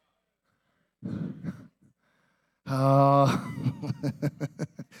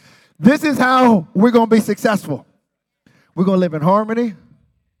 This is how we're going to be successful. We're going to live in harmony,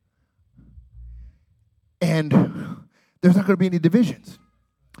 and there's not going to be any divisions,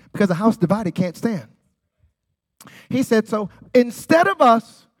 because a house divided can't stand. He said, so instead of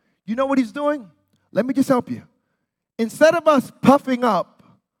us, you know what he's doing? Let me just help you. Instead of us puffing up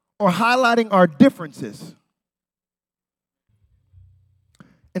or highlighting our differences,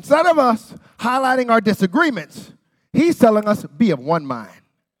 instead of us highlighting our disagreements, he's telling us, be of one mind,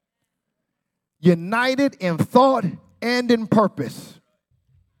 united in thought and in purpose.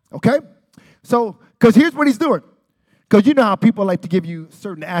 Okay? So, because here's what he's doing. Because you know how people like to give you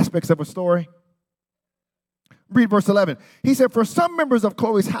certain aspects of a story. Read verse 11. He said, for some members of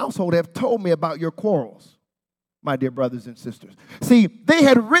Chloe's household have told me about your quarrels, my dear brothers and sisters. See, they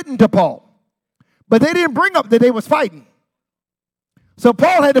had written to Paul, but they didn't bring up that they was fighting. So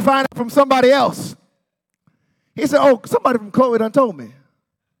Paul had to find out from somebody else. He said, oh, somebody from Chloe done told me.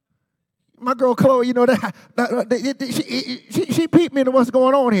 My girl Chloe, you know, she peeped me into what's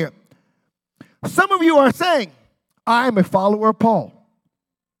going on here. Some of you are saying, I am a follower of Paul.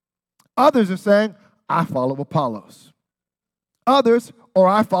 Others are saying, I follow Apollos. Others, or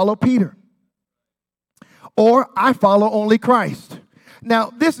I follow Peter. Or I follow only Christ.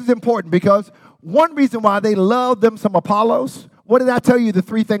 Now, this is important because one reason why they love them some Apollos, what did I tell you the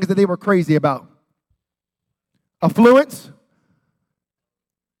three things that they were crazy about? Affluence,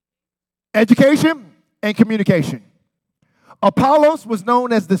 education, and communication. Apollos was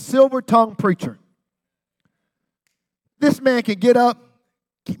known as the silver-tongued preacher. This man can get up,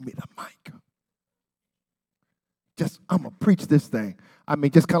 give me the mic. I'm going to preach this thing. I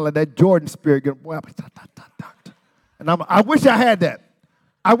mean, just kind of like that Jordan spirit. And I wish I had that.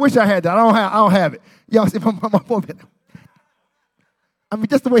 I wish I had that. I don't have it. Y'all see my I mean,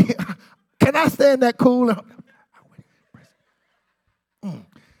 just the way, can I stand that cool?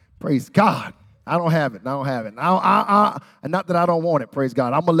 Praise God. I don't have it. Not that I don't want it. Praise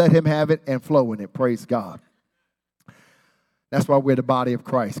God. I'm going to let him have it and flow in it. Praise God. That's why we're the body of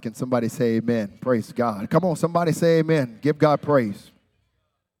Christ. Can somebody say amen? Praise God. Come on, somebody say amen. Give God praise.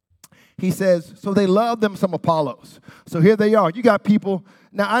 He says, so they love them some Apollos. So here they are. You got people.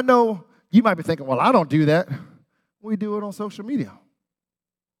 Now, I know you might be thinking, well, I don't do that. We do it on social media.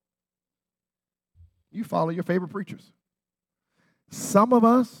 You follow your favorite preachers. Some of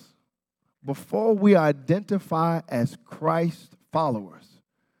us, before we identify as Christ followers,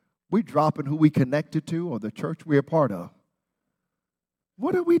 we dropping who we connected to or the church we're a part of.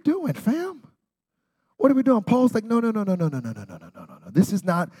 What are we doing, fam? What are we doing? Paul's like, no. This is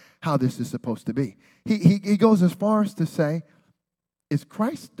not how this is supposed to be. He goes as far as to say, is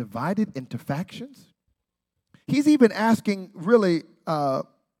Christ divided into factions? He's even asking, really,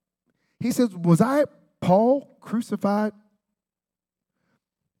 he says, was I, Paul, crucified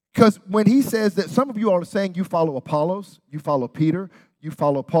Because when he says that some of you are saying you follow Apollos, you follow Peter, you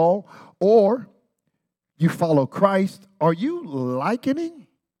follow Paul, or you follow Christ, are you likening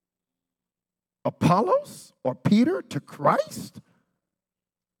Apollos or Peter to Christ?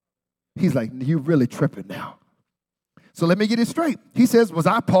 He's like, you're really tripping now. So let me get it straight. He says, was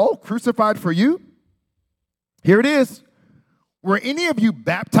I Paul crucified for you? Here it is. Were any of you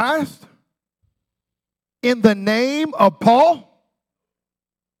baptized in the name of Paul?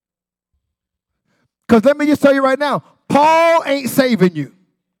 Because let me just tell you right now, Paul ain't saving you.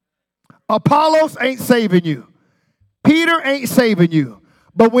 Apollos ain't saving you. Peter ain't saving you.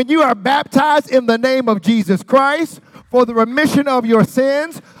 But when you are baptized in the name of Jesus Christ for the remission of your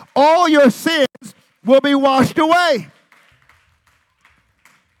sins, all your sins will be washed away.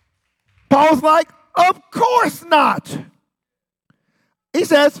 Paul's like, of course not. He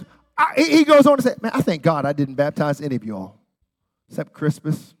says, he goes on to say, man, I thank God I didn't baptize any of y'all, except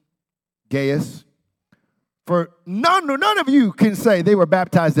Crispus, Gaius. For none of you can say they were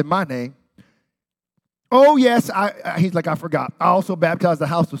baptized in my name. Oh, yes, he's like, I forgot. I also baptized the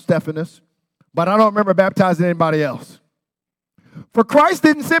house of Stephanus, but I don't remember baptizing anybody else. For Christ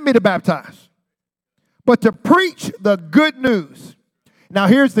didn't send me to baptize, but to preach the good news. Now,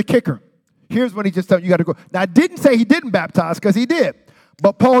 here's the kicker. Here's when he just told you got to go. Now, I didn't say he didn't baptize because he did,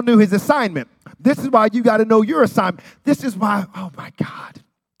 but Paul knew his assignment. This is why you got to know your assignment. This is why, oh, my God.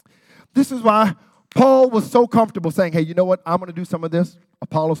 This is why Paul was so comfortable saying, hey, you know what? I'm going to do some of this.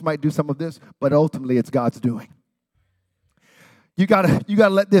 Apollos might do some of this, but ultimately it's God's doing. You gotta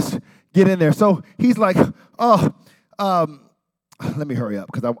let this get in there. So he's like, let me hurry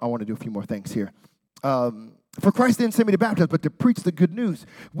up because I want to do a few more things here. For Christ didn't send me to baptize, but to preach the good news.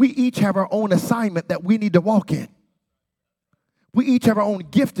 We each have our own assignment that we need to walk in. We each have our own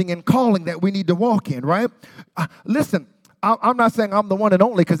gifting and calling that we need to walk in, right? Listen. I'm not saying I'm the one and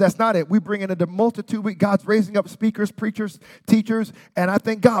only because that's not it. We bring in a multitude. God's raising up speakers, preachers, teachers, and I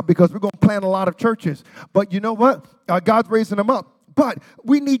thank God because we're going to plant a lot of churches. But you know what? God's raising them up. But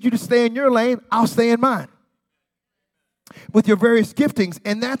we need you to stay in your lane. I'll stay in mine with your various giftings,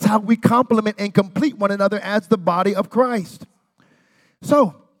 and that's how we complement and complete one another as the body of Christ.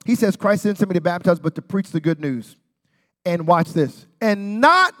 So he says, Christ didn't send me to baptize, but to preach the good news. And watch this. And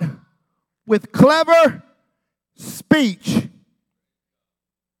not with clever speech.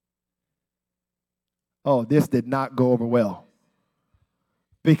 Oh, this did not go over well.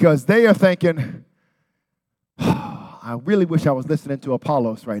 Because they are thinking, oh, I really wish I was listening to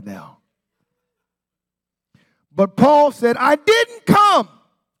Apollos right now. But Paul said, I didn't come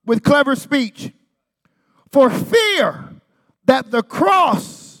with clever speech for fear that the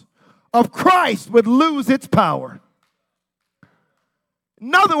cross of Christ would lose its power.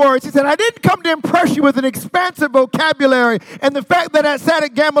 In other words, he said, I didn't come to impress you with an expansive vocabulary and the fact that I sat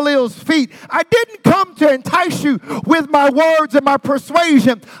at Gamaliel's feet. I didn't come to entice you with my words and my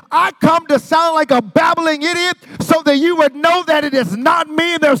persuasion. I come to sound like a babbling idiot so that you would know that it is not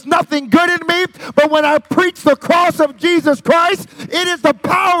me. There's nothing good in me. But when I preach the cross of Jesus Christ, it is the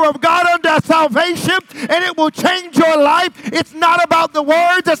power of God unto salvation, and it will change your life. It's not about the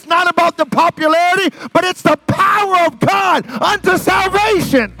words. It's not about the popularity, but it's the power of God unto salvation.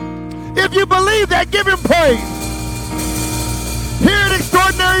 If you believe that, give him praise. Here at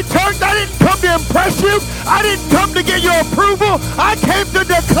Extraordinary Church, I didn't come to impress you. I didn't come to get your approval. I came to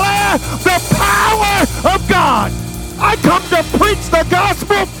declare the power of God. I come to preach the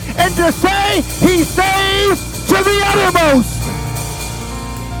gospel and to say he saves to the uttermost.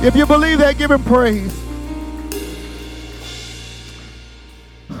 If you believe that, give him praise.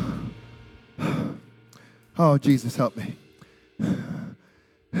 Oh, Jesus, help me.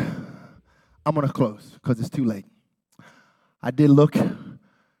 I'm going to close because it's too late. I did look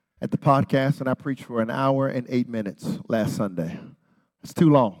at the podcast, and I preached for 1 hour and 8 minutes last Sunday. It's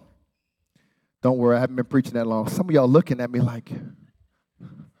too long. Don't worry, I haven't been preaching that long. Some of y'all looking at me like,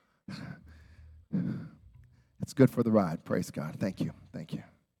 it's good for the ride. Praise God. Thank you. Thank you.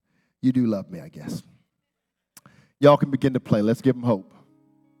 You do love me, I guess. Y'all can begin to play. Let's give them hope.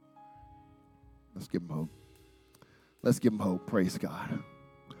 Let's give them hope. Let's give them hope. Praise God.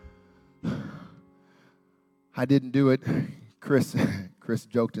 I didn't do it. Chris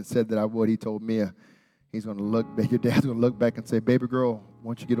joked and said that I would. He told Mia, he's going to look back. Your dad's going to look back and say, baby girl, why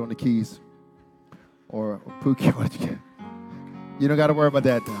don't you get on the keys? Or Pookie, why don't you get? You don't got to worry about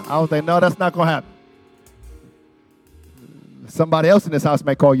that. I was like, no, that's not going to happen. Somebody else in this house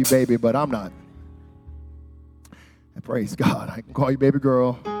may call you baby, but I'm not. And praise God. I can call you baby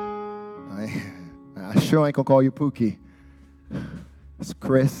girl. I sure ain't going to call you Pookie. It's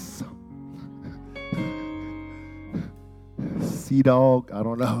Chris. Sea Dog. I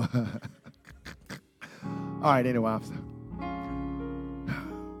don't know. All right, anyway.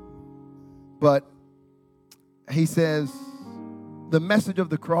 But he says, the message of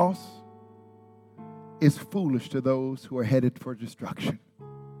the cross is foolish to those who are headed for destruction.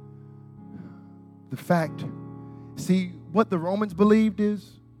 The fact, see, what the Romans believed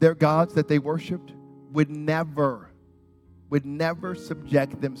is their gods that they worshiped would never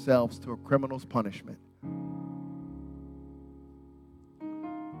subject themselves to a criminal's punishment.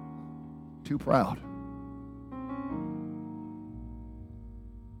 Too proud.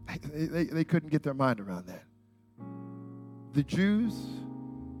 They couldn't get their mind around that. The Jews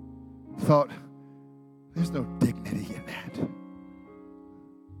thought, there's no dignity in that.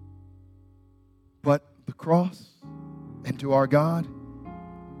 But the cross, and to our God,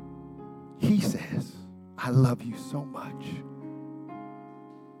 He says, I love you so much.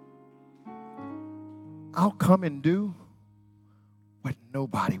 I'll come and do what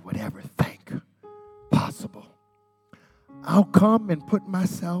nobody would ever think possible. I'll come and put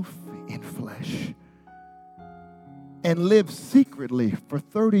myself in flesh and live secretly for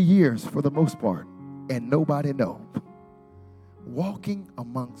 30 years for the most part, and nobody know. Walking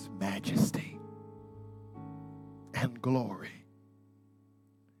amongst majesty and glory.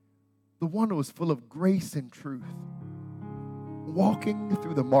 The one who was full of grace and truth, walking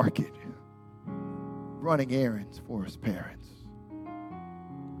through the market, running errands for his parents.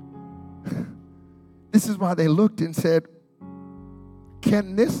 This is why they looked and said,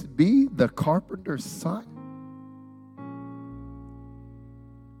 can this be the carpenter's son?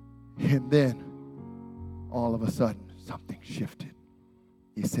 And then, all of a sudden, something shifted.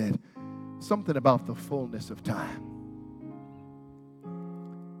 He said, something about the fullness of time.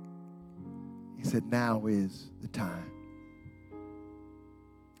 He said, now is the time.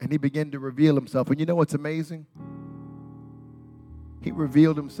 And he began to reveal himself. And you know what's amazing? He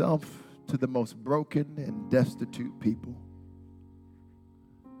revealed himself to the most broken and destitute people.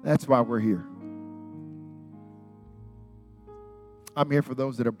 That's why we're here. I'm here for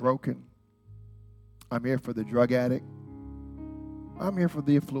those that are broken. I'm here for the drug addict. I'm here for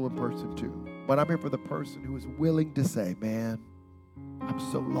the affluent person too. But I'm here for the person who is willing to say, man, I'm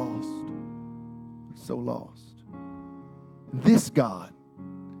so lost. I'm so lost. This God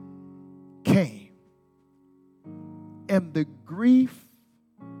came, and the grief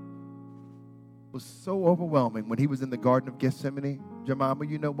was so overwhelming when he was in the Garden of Gethsemane. Jemima,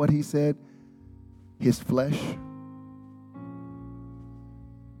 you know what he said? His flesh.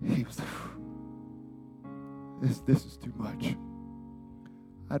 He was, this is too much.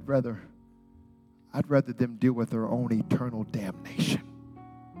 I'd rather them deal with their own eternal damnation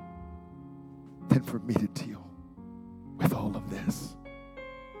than for me to deal with all of this.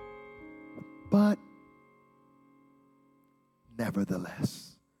 But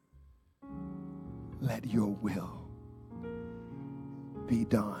nevertheless, let your will be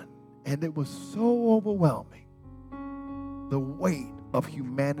done. And it was so overwhelming, the weight of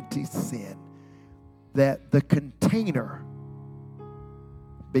humanity's sin, that the container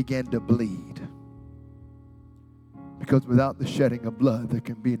began to bleed. Because without the shedding of blood, there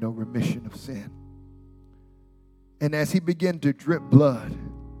can be no remission of sin. And as he began to drip blood,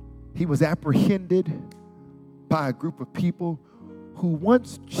 he was apprehended by a group of people who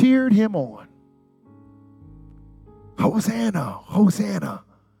once cheered him on. Hosanna, Hosanna.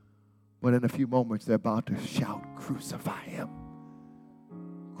 But in a few moments, they're about to shout, crucify him.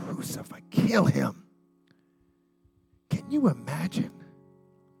 Crucify, kill him. Can you imagine?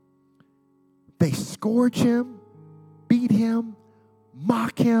 They scourge him, beat him,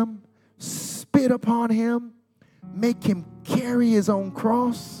 mock him, spit upon him, make him carry his own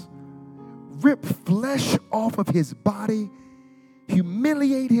cross, rip flesh off of his body,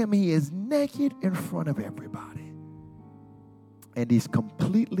 humiliate him. He is naked in front of everybody. And he's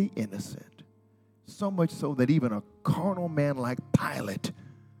completely innocent. So much so that even a carnal man like Pilate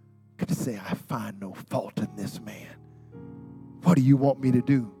could say, I find no fault in this man. What do you want me to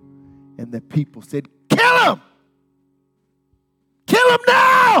do? And the people said, kill him! Kill him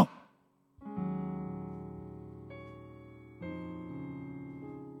now!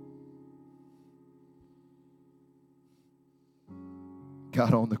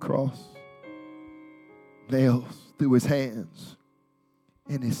 Got on the cross, nails through his hands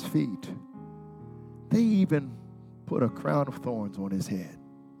and his feet. They even put a crown of thorns on his head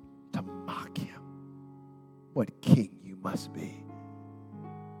to mock him. What king you must be.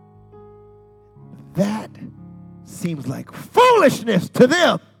 That seems like foolishness to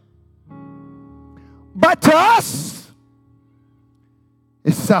them. But to us,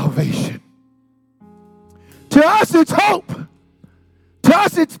 it's salvation. To us, it's hope.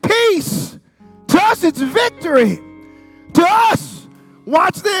 us, it's peace. To us, it's victory. To us,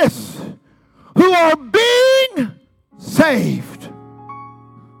 watch this, who are being saved.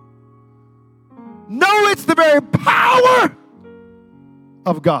 No, it's the very power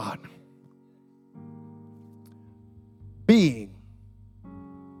of God. Being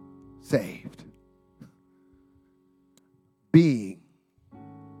saved. Being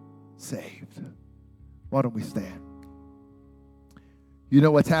saved. Why don't we stand? You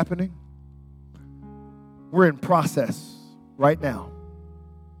know what's happening? We're in process right now.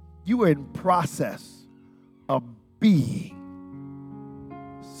 You are in process of being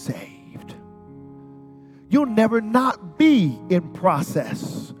saved. You'll never not be in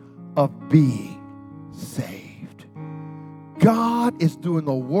process of being saved. God is doing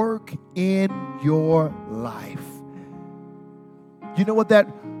a work in your life. You know what that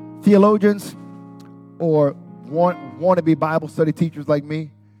theologians or wannabe Bible study teachers like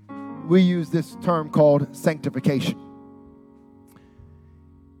me, we use this term called sanctification.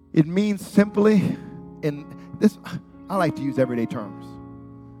 It means simply, in this, I like to use everyday terms.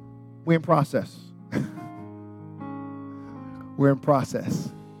 We're in process. We're in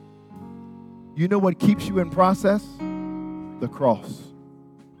process. You know what keeps you in process? The cross.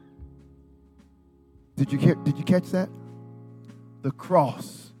 Did you catch that? The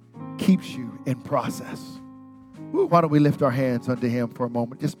cross keeps you in process. Ooh, why don't we lift our hands unto him for a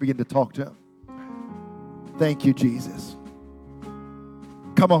moment? Just begin to talk to him. Thank you, Jesus.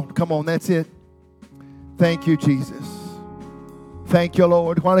 Come on, that's it. Thank you, Jesus. Thank you,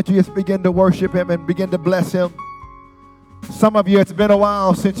 Lord. Why don't you just begin to worship him and begin to bless him? Some of you, it's been a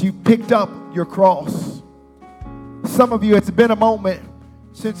while since you picked up your cross. Some of you, it's been a moment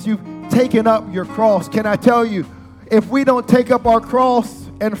since you've taken up your cross. Can I tell you, if we don't take up our cross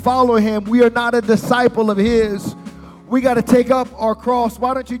and follow him, we are not a disciple of his. We got to take up our cross.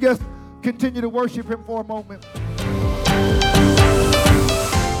 Why don't you just continue to worship him for a moment?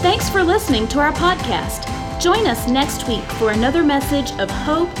 Thanks for listening to our podcast. Join us next week for another message of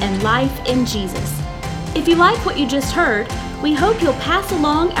hope and life in Jesus. If you like what you just heard, we hope you'll pass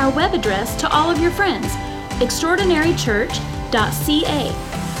along our web address to all of your friends, extraordinarychurch.ca.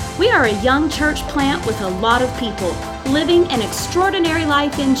 We are a young church plant with a lot of people living an extraordinary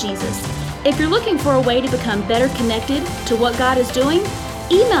life in Jesus. If you're looking for a way to become better connected to what God is doing,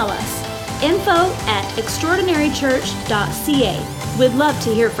 email us info@extraordinarychurch.ca. We'd love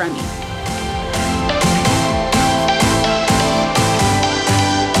to hear from you.